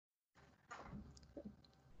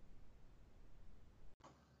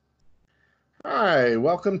Hi,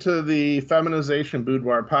 welcome to the Feminization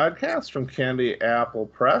Boudoir podcast from Candy Apple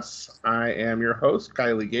Press. I am your host,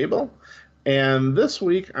 Kylie Gable, and this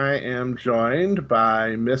week I am joined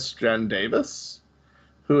by Miss Jenn Davis,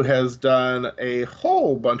 who has done a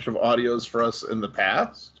whole bunch of audios for us in the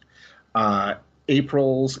past.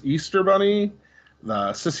 April's Easter Bunny, the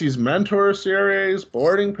Sissy's Mentor series,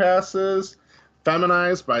 Boarding Passes,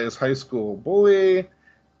 Feminized by His High School Bully,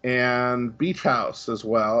 and Beach House as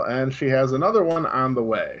well, and she has another one on the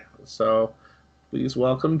way. So please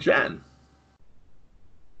welcome Jenn.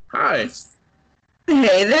 Hi.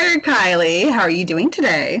 Hey there, Kylie. How are you doing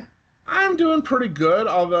today? I'm doing pretty good,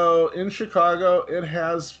 although in Chicago it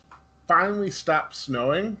has finally stopped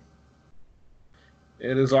snowing.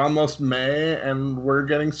 It is almost May, and we're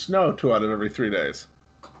getting snow 2 out of every 3 days.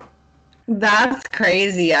 That's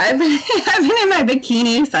crazy. I've been in my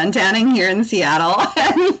bikini suntanning here in Seattle,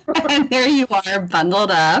 and here you are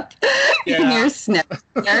bundled up in your snow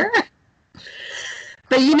gear.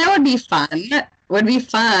 But you know what would be fun?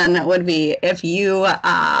 Would be if you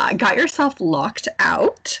got yourself locked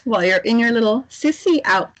out while you're in your little sissy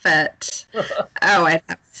outfit. Oh, I'd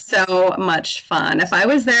have so much fun. If I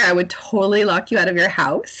was there, I would totally lock you out of your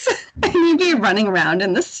house, and you'd be running around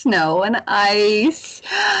in the snow and ice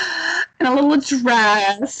in a little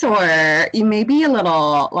dress, or you maybe a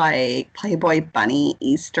little like Playboy bunny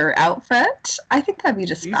Easter outfit. I think that'd be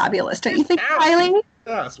just fabulous, don't you think, Kylie?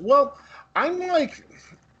 Yes. Well, I'm in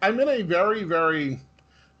a very, very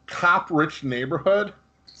cop-rich neighborhood,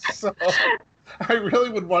 so I really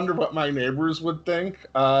would wonder what my neighbors would think.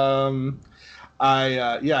 I've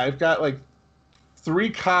got like 3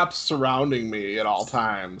 cops surrounding me at all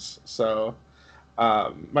times. So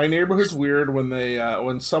my neighborhood's weird.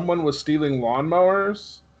 When someone was stealing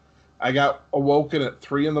lawnmowers, I got awoken at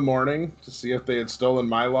 3 in the morning to see if they had stolen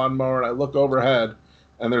my lawnmower, and I look overhead,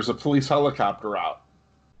 and there's a police helicopter out.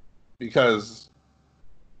 Because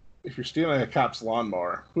if you're stealing a cop's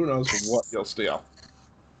lawnmower, who knows what you'll steal.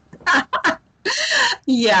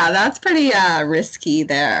 Yeah, that's pretty risky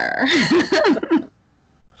there.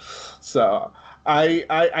 So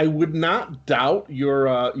I would not doubt your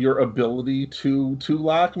ability to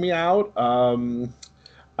lock me out.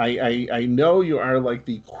 I know you are like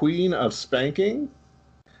the queen of spanking,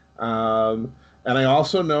 and I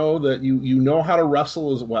also know that you know how to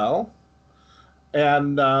wrestle as well.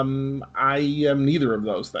 And I am neither of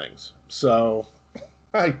those things, so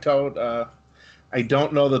I don't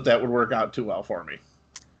know that would work out too well for me.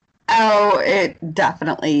 Oh, it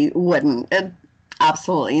definitely wouldn't.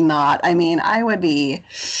 Absolutely not. I mean, I would be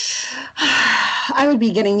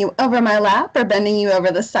getting you over my lap or bending you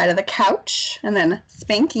over the side of the couch and then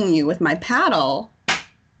spanking you with my paddle.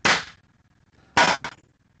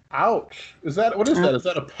 Ouch. What is that? Is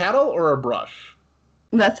that a paddle or a brush?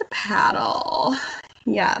 That's a paddle.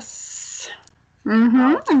 Yes.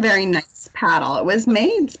 A very nice paddle. It was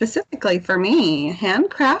made specifically for me,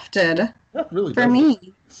 handcrafted for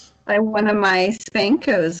me by one of my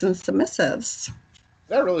spankos and submissives.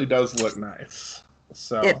 That really does look nice.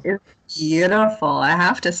 So it is beautiful, I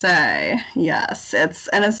have to say. Yes, it's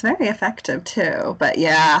very effective too. But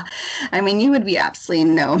yeah, I mean, you would be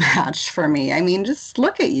absolutely no match for me. I mean, just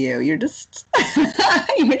look at you. You're just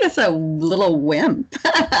a little wimp.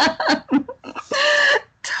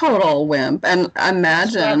 Total wimp. And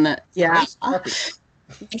imagine,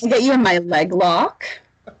 get you in my leg lock.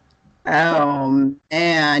 Oh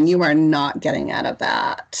man, you are not getting out of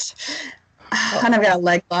that. And I've got a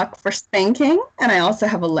leg lock for spanking, and I also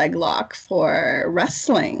have a leg lock for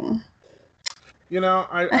wrestling. You know,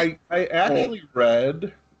 I actually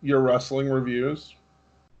read your wrestling reviews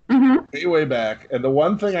way back, and the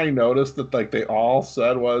one thing I noticed that like they all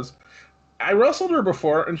said was, I wrestled her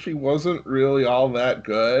before and she wasn't really all that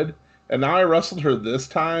good, and now I wrestled her this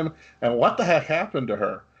time, and what the heck happened to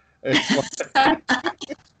her? It's like,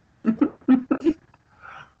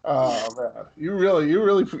 oh man, you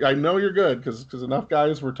really. I know you're good because enough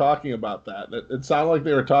guys were talking about that. It sounded like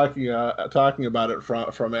they were talking about it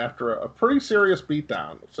from after a pretty serious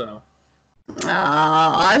beatdown. So,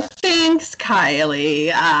 thanks,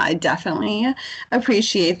 Kylie. I definitely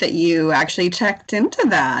appreciate that you actually checked into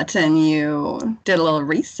that and you did a little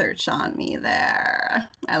research on me there.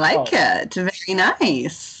 I like it. Very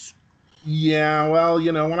nice. Yeah, well,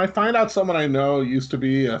 you know, when I find out someone I know used to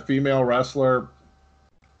be a female wrestler,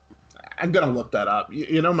 I'm gonna look that up.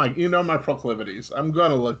 You know my proclivities. I'm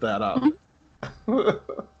gonna look that up.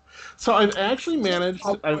 So I've actually managed.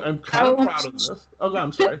 I'm kind of proud of this. Oh,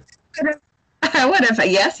 I'm sorry. What if?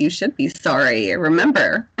 Yes, you should be sorry.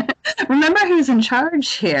 Remember who's in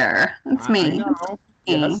charge here. That's me.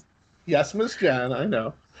 I know. Yes, Miss Jenn. I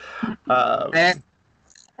know. Um,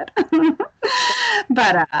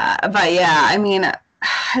 but yeah, I mean,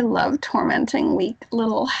 I love tormenting weak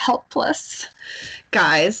little helpless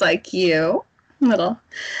guys like you, little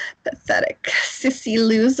pathetic sissy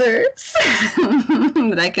losers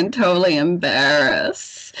that I can totally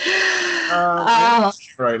embarrass. Oh,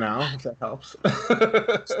 right now, if that helps.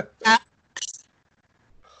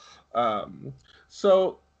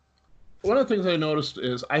 So one of the things I noticed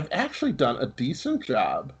is I've actually done a decent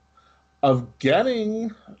job of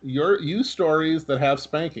getting you stories that have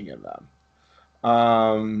spanking in them.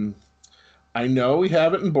 I know we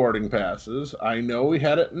have it in Boarding Passes. I know we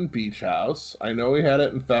had it in Beach House. I know we had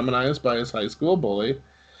it in Feminized by His High School Bully.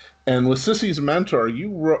 And with Sissy's Mentor,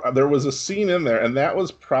 there was a scene in there, and that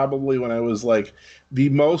was probably when I was like the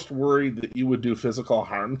most worried that you would do physical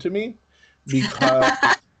harm to me, because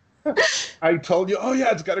I told you, oh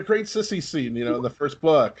yeah, it's got a great sissy scene, in the first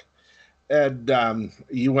book. And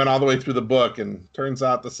you went all the way through the book, and turns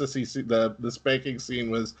out the sissy scene, the spanking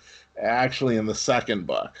scene was actually in the second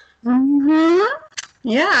book. Mm-hmm.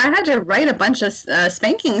 Yeah, I had to write a bunch of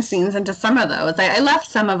spanking scenes into some of those. I left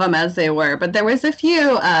some of them as they were, but there was a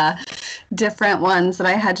few different ones that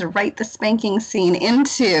I had to write the spanking scene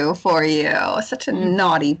into for you. Such a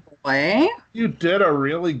naughty boy. You did a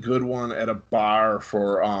really good one at a bar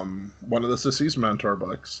for one of the Sissy's Mentor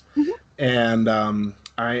books. Mm-hmm. And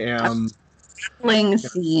I am... Sling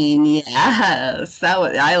scene, yes,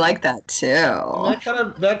 I like that too.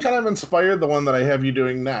 That kind of inspired the one that I have you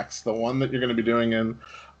doing next, the one that you're going to be doing in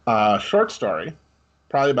short story,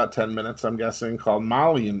 probably about 10 minutes, I'm guessing, called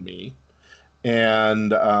Molly and Me.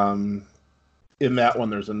 And in that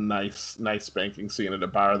one, there's a nice spanking scene at a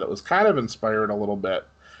bar that was kind of inspired a little bit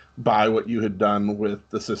by what you had done with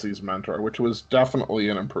the Sissy's Mentor, which was definitely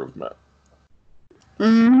an improvement.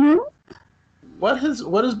 Mm-hmm. What has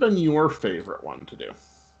been your favorite one to do?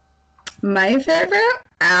 My favorite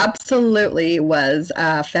absolutely was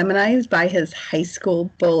Feminized by His High School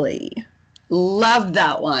Bully. Love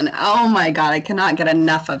that one. Oh my God, I cannot get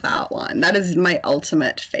enough of that one. That is my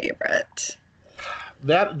ultimate favorite.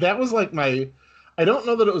 That was like I don't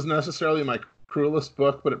know that it was necessarily my cruelest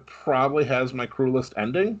book, but it probably has my cruelest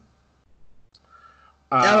ending.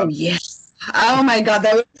 Oh, yes. Oh my God,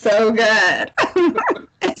 that was so good.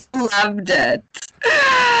 I loved it.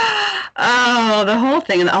 Oh, the whole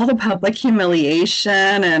thing and all the public humiliation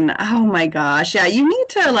and oh my gosh. Yeah, you need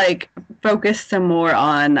to focus some more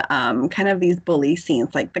on kind of these bully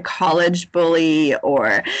scenes, like the college bully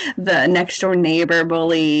or the next door neighbor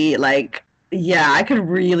bully. Yeah, I could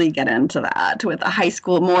really get into that with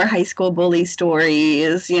more high school bully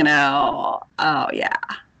stories, Oh, yeah.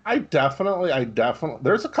 I definitely,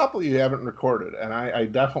 there's a couple you haven't recorded, and I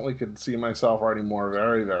definitely could see myself writing more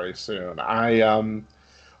very, very soon.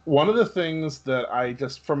 One of the things that I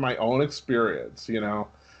just, from my own experience,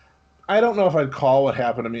 I don't know if I'd call what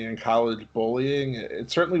happened to me in college bullying. It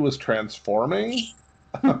certainly was transforming.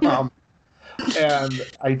 And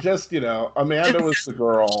I just, Amanda was the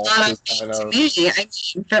girl.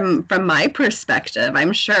 From my perspective,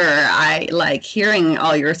 I'm sure I like hearing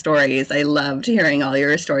all your stories. I loved hearing all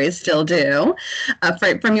your stories, still do.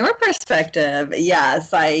 From your perspective,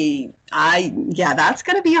 yes, yeah, that's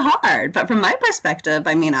going to be hard. But from my perspective,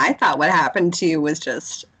 I mean, I thought what happened to you was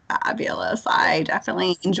just fabulous. I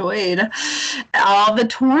definitely enjoyed all the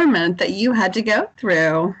torment that you had to go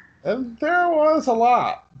through. And there was a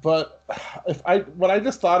lot. But what I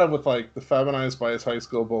just thought of with the Feminized by His High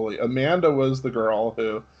School Bully, Amanda was the girl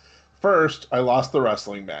who, first, I lost the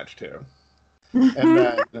wrestling match to. And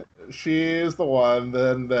then she's the one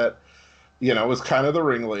then that, was kind of the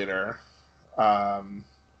ringleader.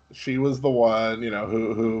 She was the one,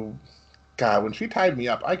 who, God, when she tied me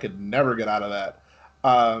up, I could never get out of that.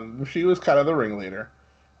 She was kind of the ringleader.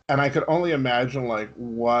 And I could only imagine,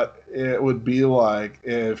 what it would be like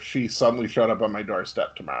if she suddenly showed up on my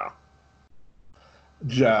doorstep tomorrow.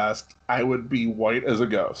 I would be white as a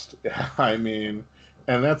ghost. I mean,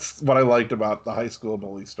 and that's what I liked about the high school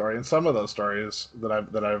bully story and some of those stories that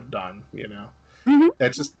I've done, Mm-hmm.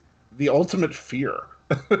 It's just the ultimate fear.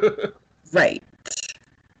 Right.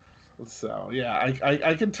 So, yeah,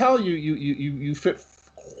 I can tell you fit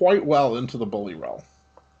quite well into the bully role.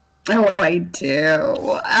 Oh, I do.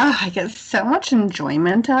 Oh, I get so much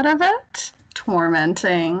enjoyment out of it.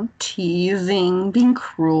 Tormenting, teasing, being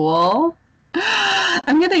cruel.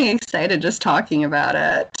 I'm getting excited just talking about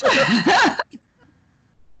it.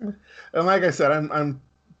 And like I said, I'm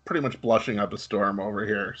pretty much blushing up a storm over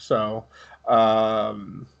here. So,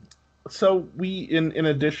 we, in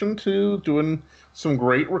addition to doing some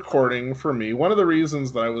great recording for me, one of the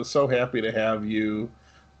reasons that I was so happy to have you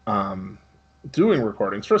doing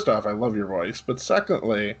recordings. First off, I love your voice, but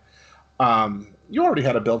secondly, you already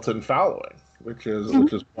had a built-in following, which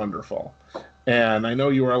is wonderful. And I know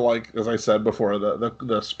you are, like, as I said before,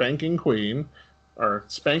 the spanking queen, or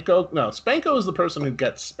Spanko. No, Spanko is the person who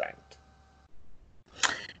gets spanked.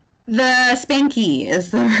 The spanky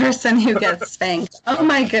is the person who gets spanked. Oh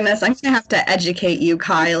my goodness, I'm gonna have to educate you,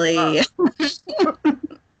 Kylie.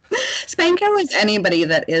 Spanko is anybody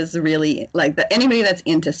that is really like anybody that's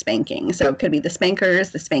into spanking. So it could be the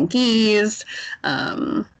spankers, the spankies,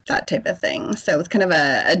 that type of thing. So it's kind of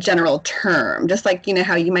a general term, just like, you know,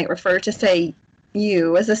 how you might refer to, say,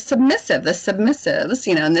 you as a submissive, the submissives,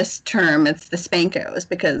 you know, in this term, it's the spankos,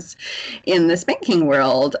 because in the spanking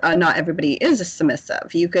world, not everybody is a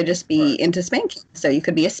submissive. You could just be into spanking. So you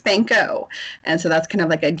could be a spanko. And so that's kind of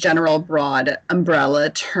like a general broad umbrella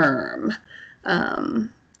term.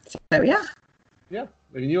 So yeah. Yeah.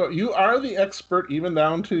 I mean, you are the expert even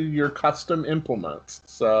down to your custom implements.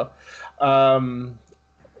 So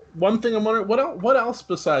one thing I'm wondering, what else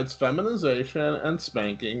besides feminization and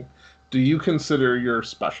spanking do you consider your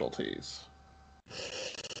specialties?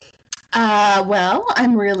 Well,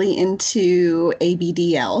 I'm really into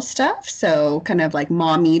ABDL stuff, so kind of like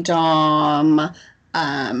mommy dom.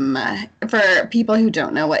 For people who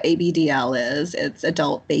don't know what ABDL is, it's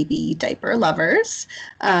adult baby diaper lovers.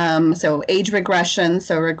 So age regression,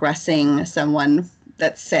 so regressing someone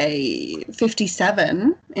that's, say,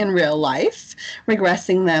 57 in real life,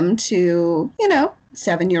 regressing them to, you know,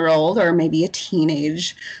 7-year-old or maybe a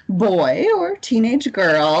teenage boy or teenage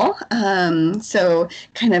girl. So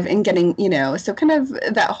kind of in getting, you know, so kind of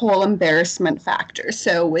that whole embarrassment factor.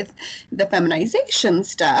 So with the feminization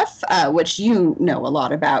stuff, which you know a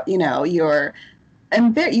lot about, you know, you're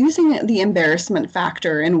using the embarrassment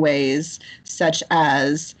factor in ways such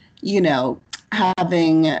as, you know,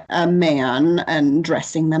 having a man and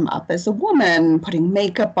dressing them up as a woman, putting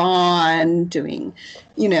makeup on, doing,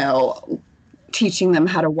 you know, teaching them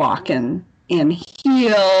how to walk in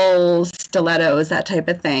heels, stilettos, that type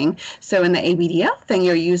of thing. So in the ABDL thing,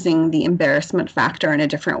 you're using the embarrassment factor in a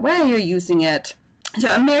different way. You're using it. So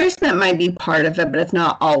embarrassment might be part of it, but it's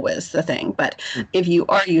not always the thing. But if you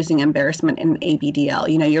are using embarrassment in ABDL,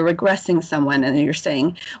 you know, you're regressing someone and you're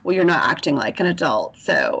saying, well, you're not acting like an adult.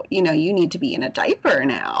 So, you know, you need to be in a diaper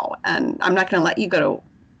now. And I'm not going to let you go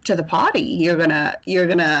to the potty. You're going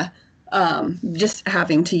to just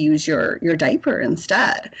having to use your diaper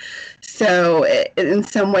instead. So in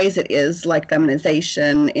some ways it is like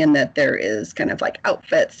feminization in that there is kind of like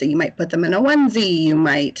outfits. So you might put them in a onesie, you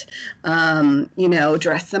might, you know,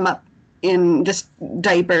 dress them up in just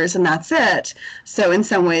diapers and that's it. So in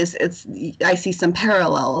some ways I see some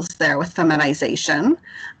parallels there with feminization.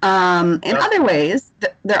 In other ways,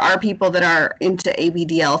 there are people that are into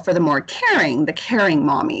ABDL for the more the caring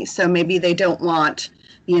mommy. So maybe they don't want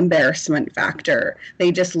the embarrassment factor.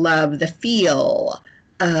 They just love the feel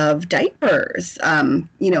of diapers,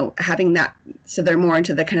 you know, having that. So they're more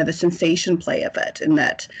into the kind of the sensation play of it, and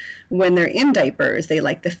that when they're in diapers, they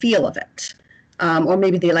like the feel of it. Or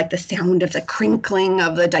maybe they like the sound of the crinkling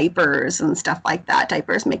of the diapers and stuff like that.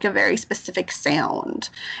 Diapers make a very specific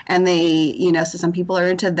sound. And they, you know, so some people are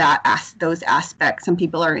into those aspects. Some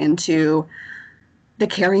people are into the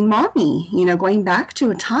caring mommy, you know, going back to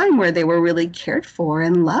a time where they were really cared for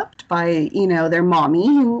and loved by, you know, their mommy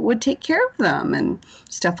who would take care of them and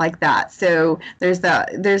stuff like that. So there's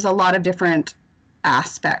a lot of different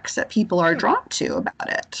aspects that people are drawn to about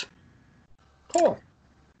it. Cool.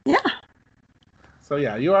 Yeah. So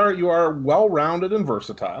yeah, you are well-rounded and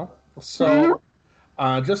versatile. So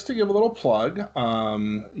just to give a little plug,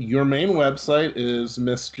 your main website is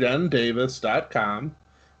MissJennDavis.com.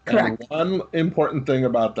 Correct. And one important thing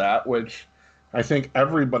about that, which I think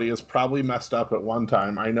everybody has probably messed up at one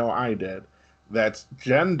time, I know I did, that's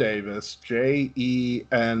Jenn Davis, Jenn.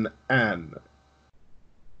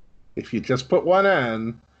 If you just put one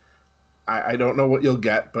N, I don't know what you'll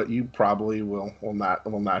get, but you probably will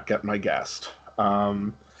not get my guest.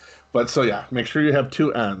 But so yeah, make sure you have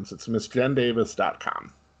two N's. It's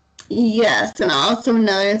MissJennDavis.com. Yes, and also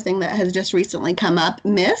another thing that has just recently come up,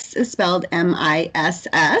 Miss is spelled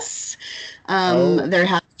MISS. There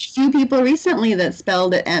have a few people recently that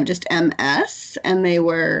spelled it just MS, and they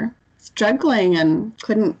were struggling and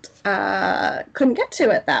couldn't get to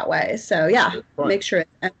it that way. So yeah, make sure it's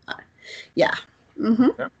MI. Yeah. Mm-hmm.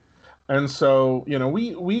 Yeah. And so, you know,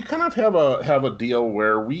 we kind of have a deal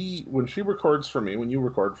where when you record for me,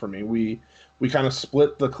 we kind of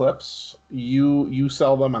split the clips. You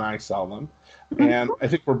sell them and I sell them. Mm-hmm. And I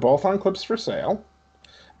think we're both on Clips for Sale.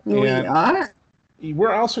 We are.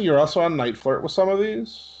 You're also on Night Flirt with some of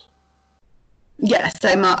these. Yes,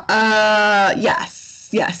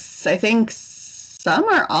 yes. I think some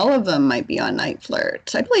or all of them might be on Night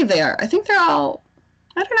Flirt. I believe they are. I think they're all.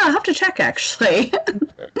 I don't know. I'll have to check actually.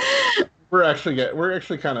 We're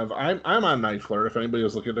actually kind of I'm on Night Flirt if anybody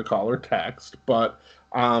was looking to call or text, but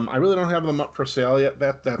I really don't have them up for sale yet.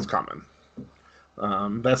 That's coming.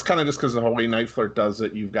 That's kind of just because of the way Night Flirt does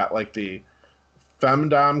it. You've got like the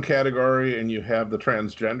femdom category and you have the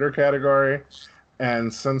transgender category.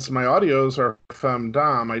 And since my audios are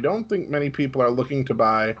femdom, I don't think many people are looking to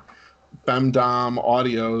buy femdom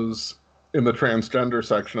audios in the transgender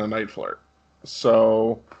section of Night Flirt.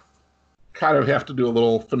 So kind of have to do a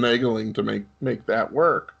little finagling to make that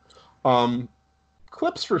work.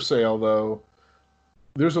 Clips for sale, though,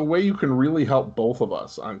 there's a way you can really help both of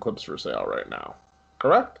us on clips for sale right now.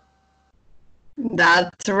 Correct?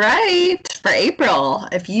 That's right. For April,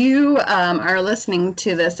 if you are listening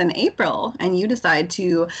to this in April and you decide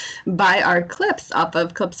to buy our clips off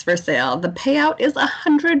of Clips for Sale, the payout is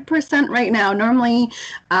 100% right now. Normally,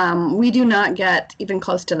 we do not get even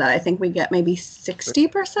close to that. I think we get maybe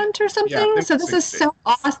 60% or something. Yeah, so this is so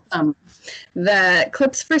awesome that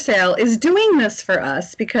Clips for Sale is doing this for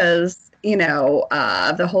us because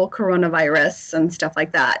the whole coronavirus and stuff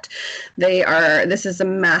like that. This is a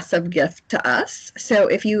massive gift to us. So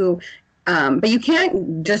if you, but you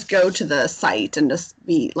can't just go to the site and just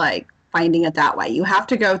be like finding it that way. You have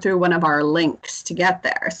to go through one of our links to get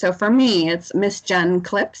there. So for me, it's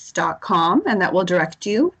missjennclips.com, and that will direct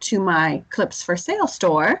you to my Clips for Sale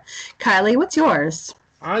store. Kylie, what's yours?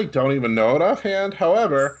 I don't even know it offhand.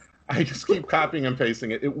 However, I just keep copying and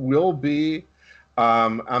pasting it. It will be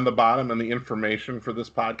on the bottom and the information for this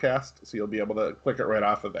podcast, so you'll be able to click it right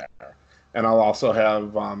off of there. And I'll also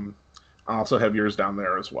have yours down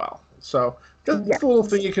there as well. So just a little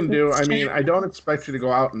thing you can do. I mean, I don't expect you to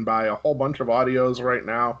go out and buy a whole bunch of audios right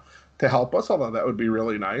now to help us, although that would be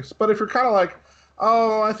really nice. But if you're kind of like,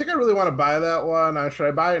 oh, I think I really want to buy that one, should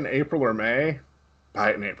I buy it in April or May?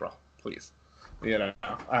 Buy it in April, please.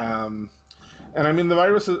 And I mean, the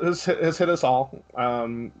virus has hit us all.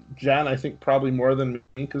 Jen, I think probably more than me,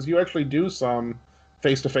 because you actually do some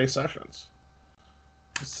face-to-face sessions.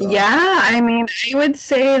 So. Yeah, I mean, I would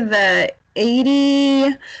say that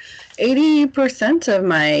 80% of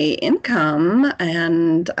my income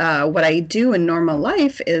and what I do in normal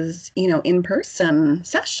life is, in-person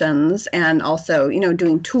sessions, and also,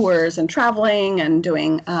 doing tours and traveling and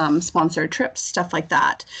doing sponsored trips, stuff like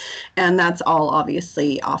that. And that's all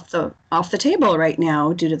obviously off the table right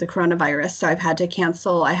now due to the coronavirus. So I've had to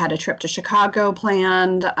cancel. I had a trip to Chicago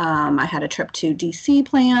planned. I had a trip to DC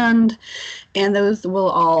planned, and those will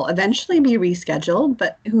all eventually be rescheduled,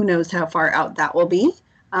 but who knows how far out that will be.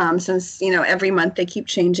 Since, every month they keep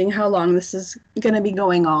changing how long this is going to be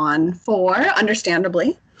going on for,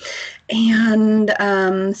 understandably. And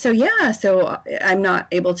so I'm not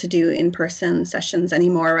able to do in-person sessions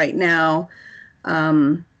anymore right now.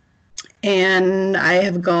 And I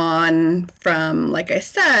have gone from, like I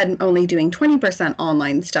said, only doing 20%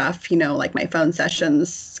 online stuff, like my phone sessions,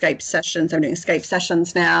 Skype sessions. I'm doing Skype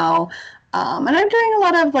sessions now. And I'm doing a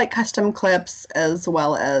lot of like custom clips, as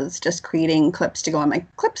well as just creating clips to go on my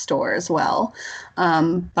clip store as well.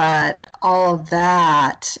 But all of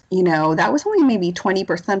that, that was only maybe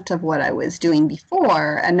 20% of what I was doing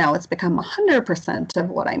before. And now it's become 100% of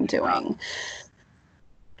what I'm doing.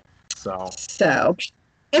 So.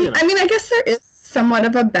 And, I mean, I guess there is somewhat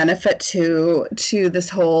of a benefit to this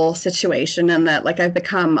whole situation, in that, like, I've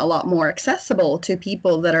become a lot more accessible to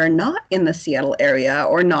people that are not in the Seattle area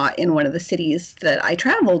or not in one of the cities that I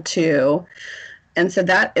travel to. And so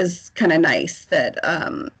that is kind of nice that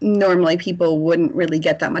normally people wouldn't really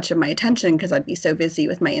get that much of my attention because I'd be so busy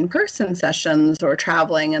with my in-person sessions or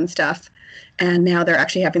traveling and stuff. And now they're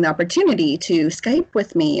actually having the opportunity to Skype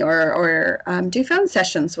with me or do phone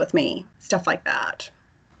sessions with me, stuff like that.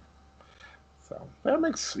 So that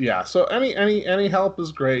makes, yeah. So any help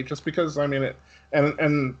is great, just because, I mean,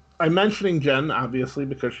 and I'm mentioning Jen obviously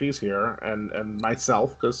because she's here, and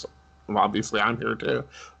myself because obviously I'm here too.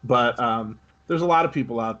 But there's a lot of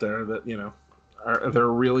people out there that they're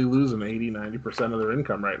really losing 80-90% of their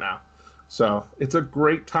income right now. So it's a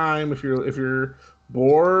great time if you're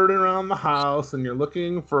bored around the house and you're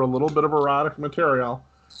looking for a little bit of erotic material.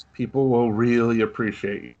 People will really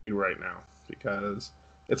appreciate you right now, because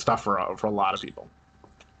it's tough for a lot of people.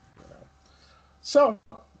 So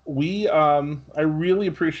I really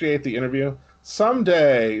appreciate the interview.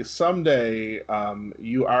 Someday,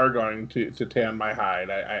 you are going to tan my hide.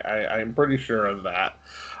 I'm pretty sure of that.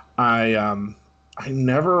 I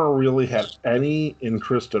never really had any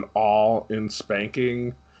interest at all in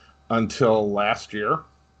spanking until last year.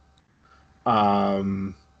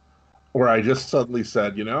 where I just suddenly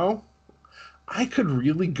said, I could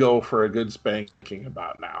really go for a good spanking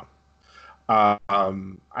about now.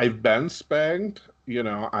 I've been spanked,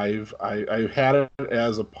 I've had it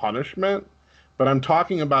as a punishment, but I'm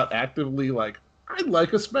talking about actively like I'd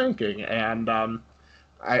like a spanking, and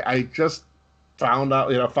I just found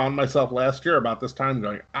myself last year about this time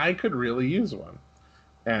going, I could really use one,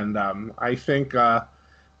 and I think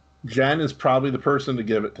Jenn is probably the person to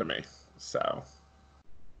give it to me. So.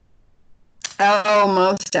 Oh,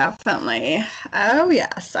 most definitely. Oh,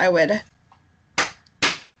 yes, I would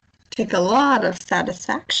take a lot of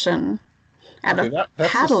satisfaction out of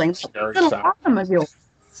paddling the little bottom of yours.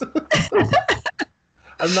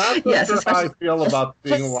 I'm not so sure how I feel about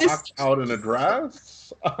being locked out in a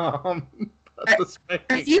dress.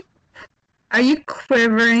 Are you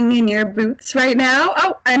quivering in your boots right now?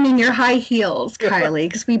 Oh, I mean your high heels, Kylie,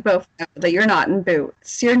 because we both know that you're not in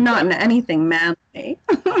boots. You're not in anything manly.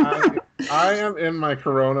 I am in my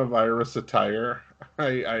coronavirus attire.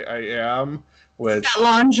 I am. Which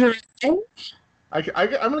lingerie. I'm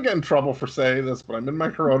going to get in trouble for saying this, but I'm in my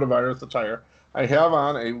coronavirus attire. I have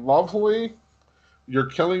on a lovely "You're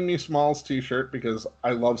Killing Me" Smalls t-shirt because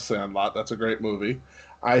I love Sandlot. That's a great movie.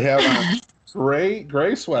 I have on gray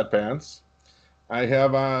sweatpants. I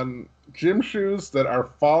have on gym shoes that are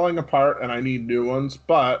falling apart and I need new ones,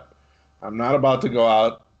 but I'm not about to go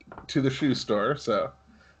out to the shoe store, so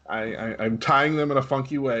I'm tying them in a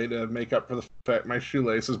funky way to make up for the fact my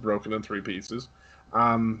shoelace is broken in 3 pieces.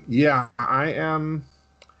 Yeah, I am.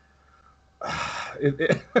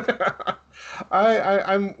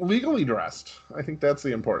 I'm legally dressed. I think that's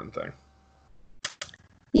the important thing.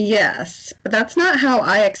 Yes, but that's not how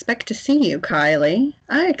I expect to see you, Kylie.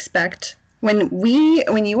 I expect when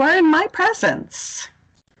you are in my presence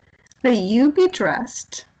that you be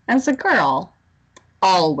dressed as a girl,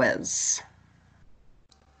 always.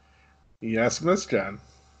 Yes, Miss Jenn.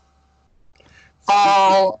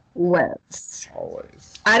 Always.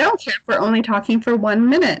 Always. I don't care if we're only talking for 1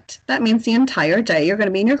 minute. That means the entire day you're going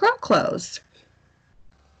to be in your girl clothes.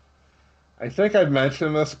 I think I've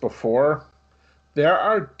mentioned this before. There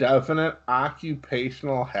are definite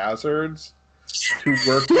occupational hazards to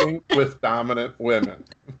working with dominant women.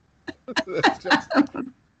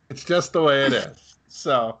 It's just the way it is.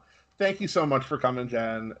 So, thank you so much for coming,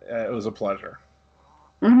 Jenn. It was a pleasure.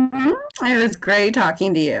 Mm-hmm. It was great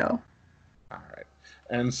talking to you. All right.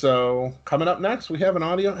 And so, coming up next, we have an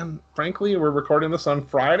audio, and frankly, we're recording this on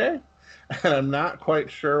Friday, and I'm not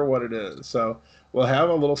quite sure what it is. So, we'll have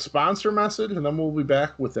a little sponsor message, and then we'll be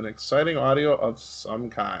back with an exciting audio of some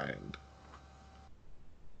kind.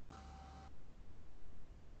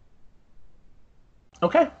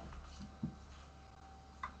 Okay.